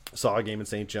 Saw a game in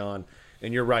St. John,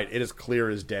 and you're right, it is clear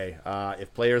as day.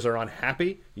 If players are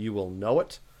unhappy, you will know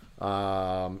it.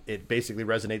 It basically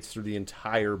resonates through the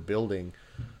entire building.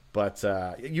 But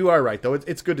you are right, though.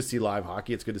 It's good to see live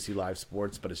hockey. It's good to see live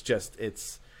sports, but it's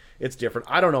different.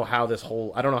 I don't know how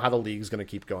the league's going to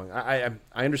keep going. I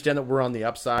understand that we're on the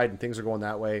upside and things are going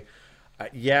that way.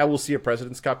 We'll see a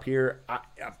President's Cup here.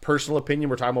 Personal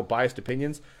opinion, we're talking about biased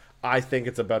opinions. I think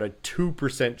it's about a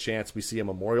 2% chance we see a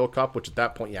Memorial Cup, which at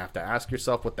that point you have to ask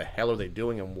yourself, what the hell are they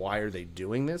doing and why are they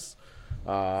doing this?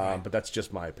 But that's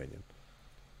just my opinion.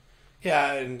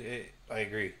 Yeah, and I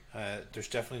agree. There's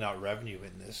definitely not revenue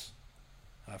in this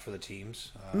for the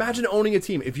teams. Imagine owning a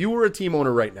team. If you were a team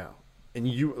owner right now, and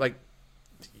you've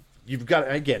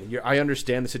got, again, I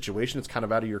understand the situation. It's kind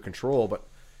of out of your control, but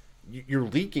you're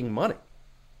leaking money.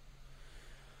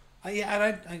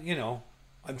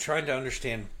 I'm trying to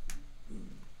understand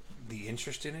the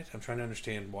interest in it. I'm trying to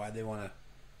understand why they want to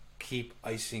keep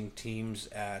icing teams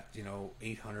at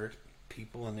 800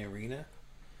 people in the arena.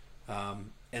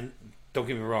 And don't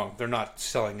get me wrong, they're not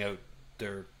selling out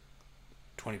their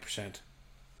 20%.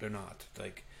 They're not.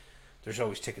 Like, there's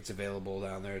always tickets available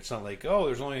down there. It's not like,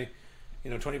 there's only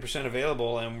 20%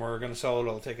 available and we're going to sell out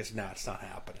all the tickets. No, it's not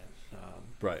happening.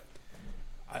 Right.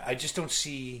 I just don't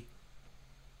see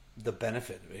the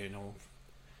benefit.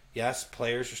 Yes,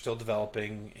 players are still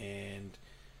developing, and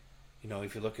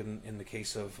if you look in the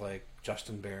case of like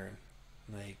Justin Barron,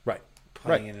 like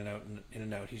playing in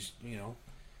and out, he's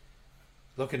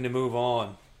looking to move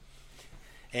on,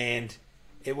 and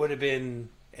it would have been,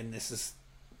 and this is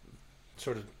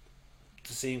sort of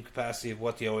the same capacity of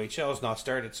what the OHL has not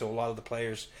started. So a lot of the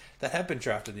players that have been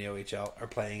drafted in the OHL are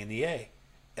playing in the A,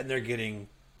 and they're getting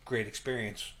great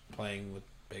experience playing with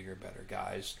bigger, better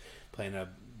guys, playing a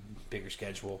bigger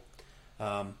schedule.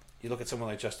 You look at someone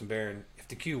like Justin Barron, if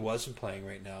the Q wasn't playing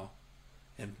right now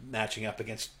and matching up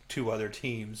against two other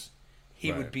teams,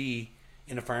 he would be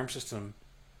in a farm system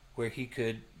where he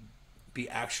could be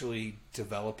actually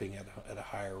developing at a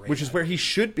higher rate. Which is where he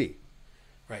should be.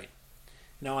 Right.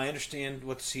 Now, I understand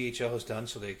what the CHL has done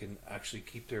so they can actually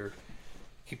keep their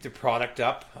product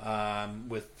up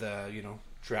with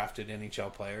drafted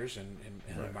NHL players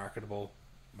and marketable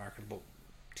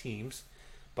teams.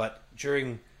 But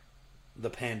during the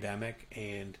pandemic,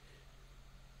 and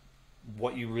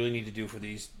what you really need to do for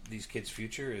these kids'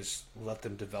 future is let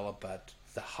them develop at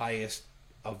the highest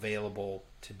available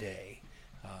today.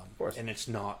 Of course. And it's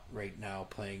not right now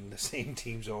playing the same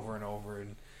teams over and over.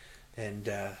 And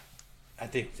I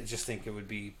think it would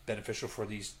be beneficial for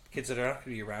these kids that are not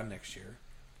going to be around next year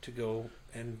to go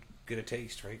and get a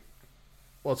taste, right?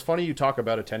 Well, it's funny you talk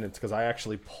about attendance because I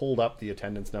actually pulled up the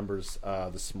attendance numbers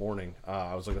this morning.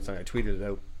 I was looking at something, I tweeted it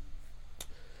out.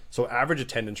 So average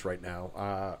attendance right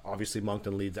now, obviously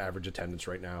Moncton leads average attendance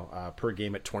right now per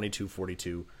game at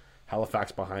 2242.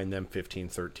 Halifax behind them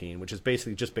 1513, which is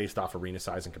basically just based off arena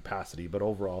size and capacity. But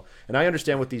overall, and I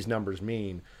understand what these numbers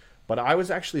mean, but I was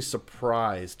actually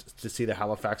surprised to see the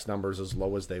Halifax numbers as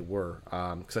low as they were.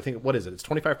 Because I think, what is it? It's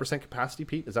 25% capacity,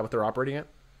 Pete? Is that what they're operating at?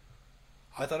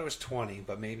 I thought it was 20,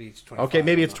 but maybe it's 25. Okay,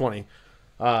 maybe it's 20.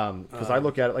 Because I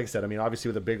look at it, like I said, I mean, obviously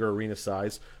with a bigger arena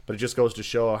size, but it just goes to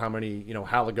show how many,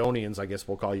 Haligonians, I guess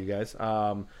we'll call you guys,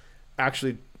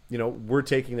 actually, we're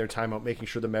taking their time out, making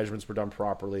sure the measurements were done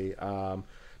properly.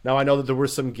 Now, I know that there were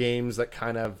some games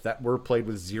that were played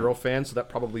with 0 fans, so that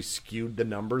probably skewed the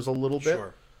numbers a little bit.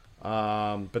 Sure.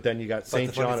 But then you got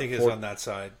St. John. The funny thing is on that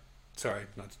side, sorry.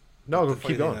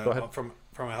 Keep going. Go ahead. From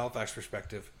a Halifax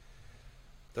perspective,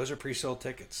 those are pre-sold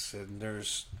tickets, and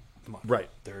there's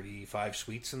 35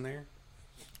 suites in there.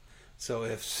 So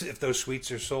if those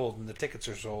suites are sold and the tickets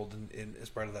are sold, and as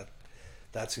part of that,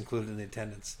 that's included in the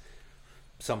attendance.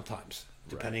 Sometimes,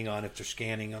 depending on if they're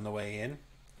scanning on the way in,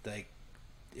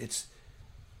 it's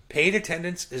paid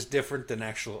attendance is different than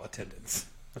actual attendance.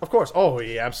 Of course. Oh,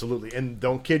 yeah, absolutely. And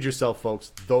don't kid yourself,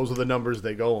 folks. Those are the numbers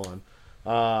they go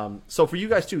on. So for you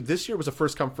guys too, this year was a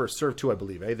first come first serve too, I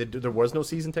believe. Eh? There was no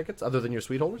season tickets other than your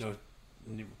suite holders.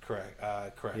 No, correct.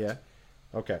 Correct. Yeah.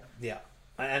 Okay. Yeah,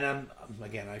 and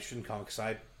I shouldn't comment because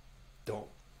I don't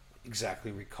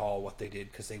exactly recall what they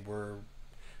did because they were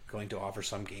going to offer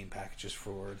some game packages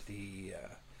for the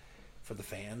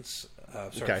fans. For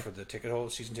the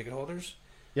season ticket holders.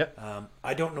 Yep.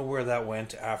 I don't know where that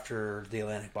went after the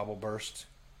Atlantic bubble burst.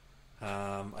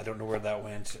 I don't know where that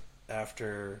went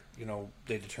after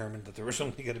they determined that there was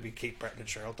only going to be Cape Breton and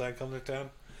Charlottetown coming to town.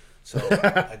 So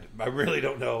I really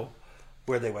don't know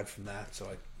where they went from that. So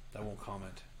I won't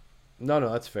comment. No,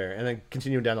 that's fair. And then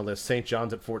continuing down the list, St.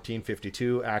 John's at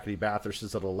 1452, Acadie Bathurst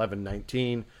is at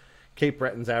 1119, Cape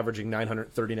Breton's averaging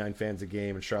 939 fans a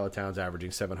game, and Charlottetown's averaging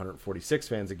 746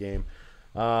 fans a game.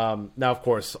 Now, of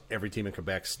course, every team in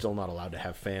Quebec's still not allowed to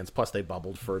have fans. Plus, they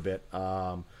bubbled for a bit.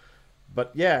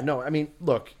 But yeah, no, I mean,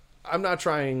 look, I'm not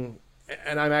trying,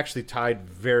 and I'm actually tied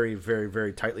very, very,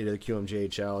 very tightly to the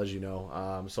QMJHL, as you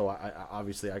know. So I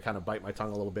obviously I kind of bite my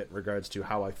tongue a little bit in regards to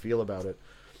how I feel about it.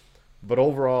 But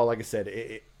overall, like I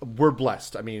said, we're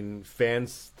blessed. I mean,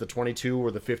 fans, the 22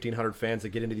 or the 1,500 fans that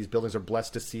get into these buildings are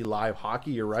blessed to see live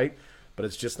hockey. You're right. But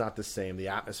it's just not the same. The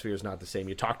atmosphere is not the same.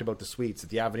 You talked about the suites at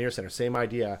the Avenir Center. Same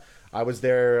idea. I was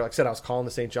there. Like I said, I was calling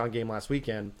the St. John game last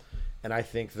weekend, and I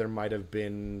think there might have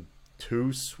been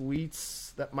 2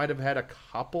 suites that might have had a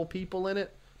couple people in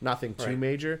it. Nothing too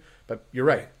major. But you're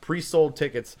right. Pre-sold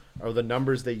tickets are the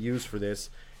numbers they use for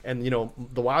this. And,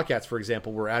 the Wildcats, for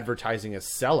example, were advertising a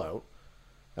sellout.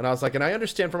 And I was like, and I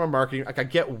understand from a marketing, I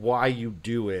get why you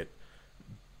do it.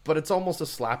 But it's almost a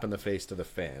slap in the face to the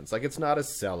fans. Like, it's not a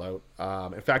sellout.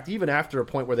 In fact, even after a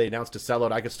point where they announced a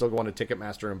sellout, I could still go on to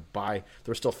Ticketmaster and buy.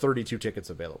 There were still 32 tickets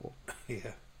available.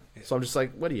 Yeah. So I'm just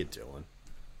like, what are you doing?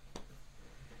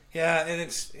 Yeah, and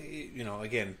it's,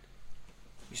 again,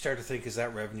 you start to think, is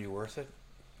that revenue worth it?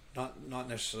 Not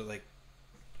necessarily like,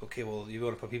 okay, well, you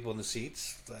want to put people in the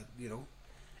seats that,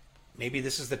 maybe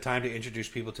this is the time to introduce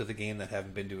people to the game that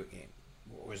haven't been to a game.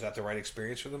 Was that the right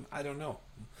experience for them? I don't know.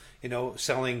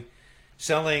 Selling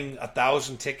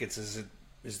 1,000 tickets,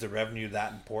 is the revenue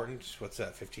that important? What's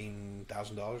that, $15,000?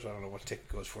 I don't know what ticket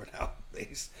goes for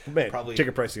nowadays. Man, probably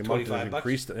ticket pricing in Moncton has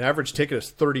increased. An average ticket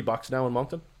is $30 now in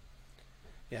Moncton.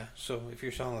 Yeah, so if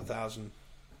you're selling 1,000,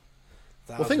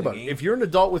 well, think about it. If you're an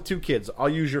adult with 2 kids, I'll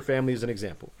use your family as an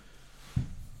example.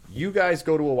 You guys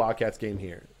go to a Wildcats game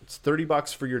here. It's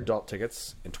 $30 for your adult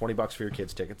tickets and $20 for your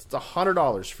kids' tickets. It's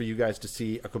 $100 for you guys to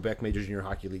see a Quebec Major Junior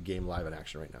Hockey League game live in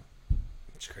action right now.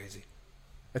 It's crazy.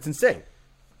 It's insane.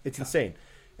 It's insane.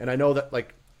 And I know that,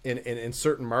 like, in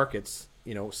certain markets,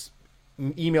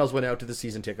 emails went out to the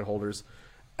season ticket holders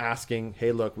asking,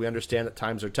 hey, look, we understand that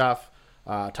times are tough.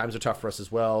 Times are tough for us as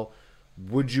well.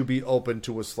 Would you be open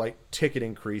to a slight ticket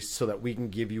increase so that we can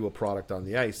give you a product on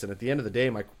the ice? And at the end of the day,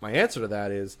 my answer to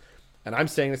that is, and I'm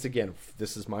saying this again,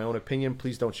 this is my own opinion,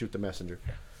 please don't shoot the messenger.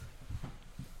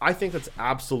 I think that's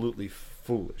absolutely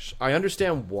foolish. I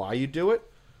understand why you do it,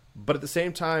 but at the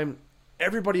same time,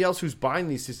 everybody else who's buying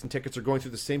these season tickets are going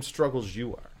through the same struggles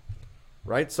you are.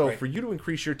 Right? So for you to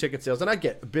increase your ticket sales, and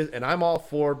I'm all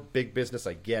for big business,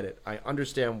 I get it. I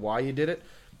understand why you did it,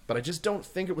 but I just don't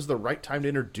think it was the right time to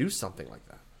introduce something like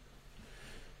that.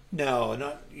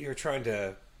 No, you're trying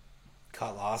to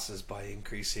cut losses by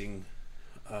increasing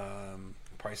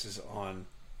prices on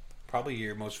probably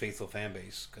your most faithful fan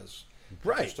base, because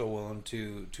Right. they're still willing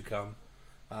to come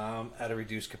at a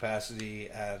reduced capacity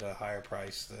at a higher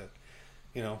price. That,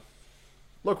 you know,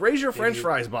 Look, raise your French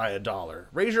fries by $1.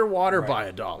 Raise your water by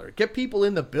 $1. Get people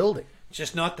in the building.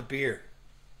 just not the beer.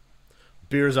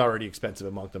 Beer's already expensive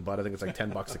at Moncton, but I think it's like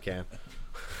 $10 a can.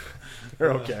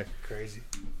 They're okay. Crazy.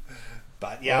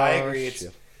 But yeah, I agree. It's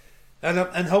shit.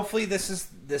 and hopefully this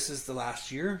is the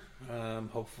last year.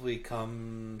 Hopefully,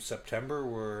 come September,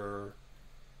 We're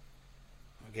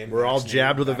all vaccinated,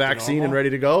 jabbed with a back to vaccine and normal, ready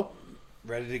to go.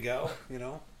 ready to go. You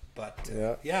know, but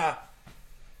Yeah.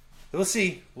 we'll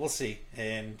see. We'll see.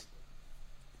 And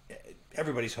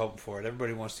everybody's hoping for it.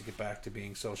 Everybody wants to get back to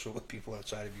being social with people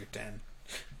outside of your 10.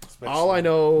 All I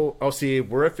know, see,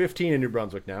 we're at 15 in New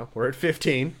Brunswick now. We're at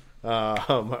 15.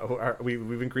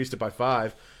 We've increased it by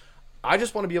 5. I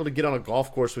just want to be able to get on a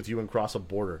golf course with you and cross a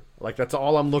border. Like, that's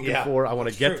all I'm looking for. I want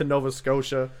to get to Nova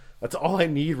Scotia. That's all I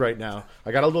need right now.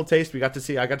 I got a little taste. I got to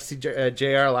see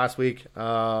JR last week.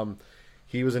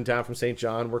 He was in town from St.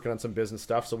 John working on some business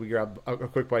stuff, so we grabbed a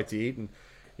quick bite to eat. And,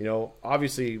 you know,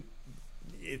 obviously,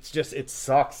 it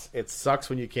sucks. It sucks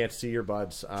when you can't see your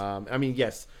buds. I mean,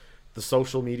 yes, the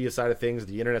social media side of things,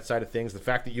 the internet side of things, the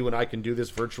fact that you and I can do this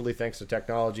virtually thanks to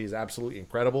technology is absolutely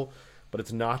incredible. But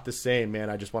it's not the same, man.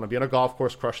 I just want to be on a golf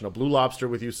course crushing a blue lobster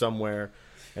with you somewhere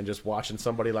and just watching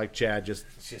somebody like Chad just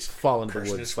fall into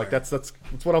the woods. Like, that's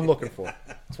what I'm looking for.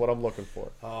 That's what I'm looking for.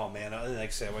 Oh man, like I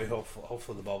said,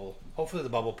 hopefully the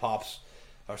bubble pops.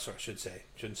 Or sorry,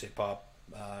 shouldn't say pop.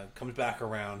 Comes back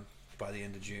around by the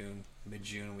end of June,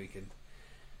 mid-June. We can,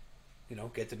 you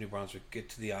know, get to New Brunswick, get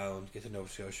to the island, get to Nova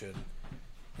Scotia,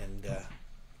 and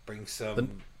bring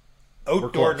some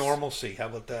outdoor normalcy. How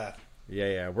about that?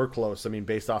 Yeah, we're close. I mean,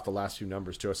 based off the last few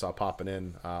numbers too, I saw popping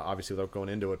in, obviously without going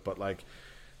into it, but like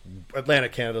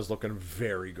Atlantic Canada's looking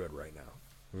very good right now.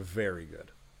 Very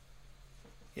good.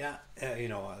 Yeah, you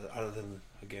know, other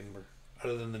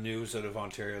than the news out of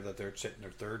Ontario that they're sitting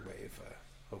their third wave,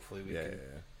 hopefully we can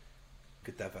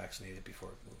get that vaccinated before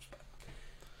it moves back.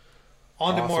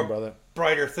 On to more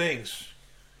brighter things,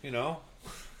 you know.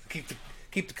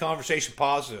 Keep the conversation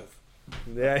positive.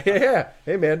 Yeah.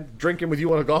 Hey, man, drinking with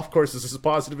you on a golf course is as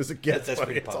positive as it gets. That's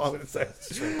buddy. pretty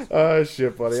positive. Oh,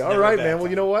 shit, buddy. All right, man. Well, time.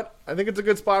 you know what? I think it's a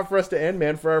good spot for us to end,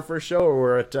 man, for our first show.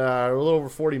 We're at a little over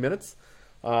 40 minutes.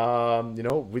 You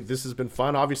know, this has been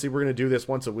fun. Obviously, we're going to do this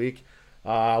once a week.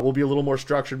 We'll be a little more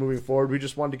structured moving forward. We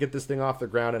just wanted to get this thing off the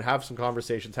ground and have some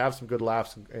conversations, have some good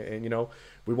laughs, and you know,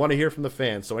 we want to hear from the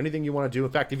fans. So anything you want to do.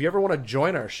 In fact, if you ever want to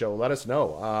join our show, let us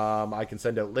know. I can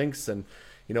send out links, and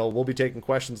you know, we'll be taking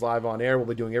questions live on air. We'll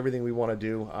be doing everything we want to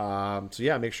do. So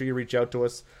yeah, make sure you reach out to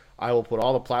us. I will put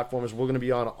all the platforms. We're going to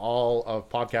be on all of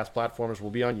podcast platforms.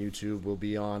 We'll be on YouTube. We'll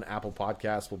be on Apple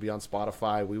Podcasts. We'll be on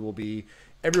Spotify. We will be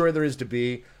everywhere there is to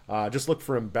be. Just look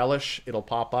for Embellish. It'll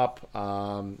pop up.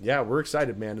 Yeah, we're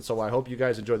excited, man. And so I hope you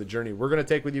guys enjoy the journey we're going to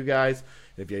take with you guys.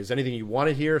 And if there's anything you want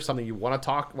to hear, something you want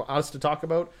us to talk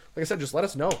about, like I said, just let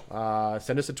us know.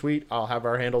 Send us a tweet. I'll have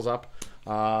our handles up.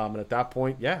 And at that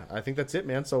point, yeah, I think that's it,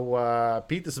 man. So,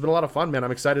 Pete, this has been a lot of fun, man.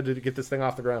 I'm excited to get this thing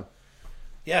off the ground.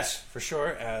 Yes, for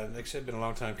sure. Like I said, been a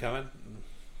long time coming.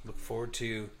 Look forward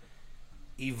to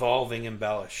evolving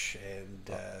Embellish and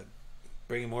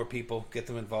bringing more people, get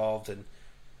them involved, and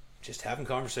just having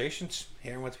conversations,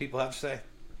 hearing what the people have to say.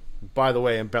 By the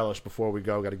way, Embellish, before we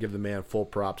go, got to give the man full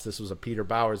props. This was a Peter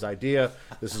Bowers idea.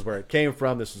 This is where it came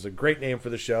from. This was a great name for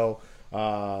the show.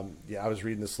 Yeah, I was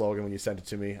reading the slogan when you sent it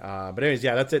to me. But anyways,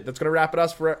 yeah, that's it. That's going to wrap it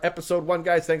us for episode 1,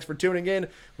 guys. Thanks for tuning in.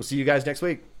 We'll see you guys next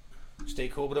week. Stay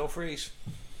cool, but don't freeze.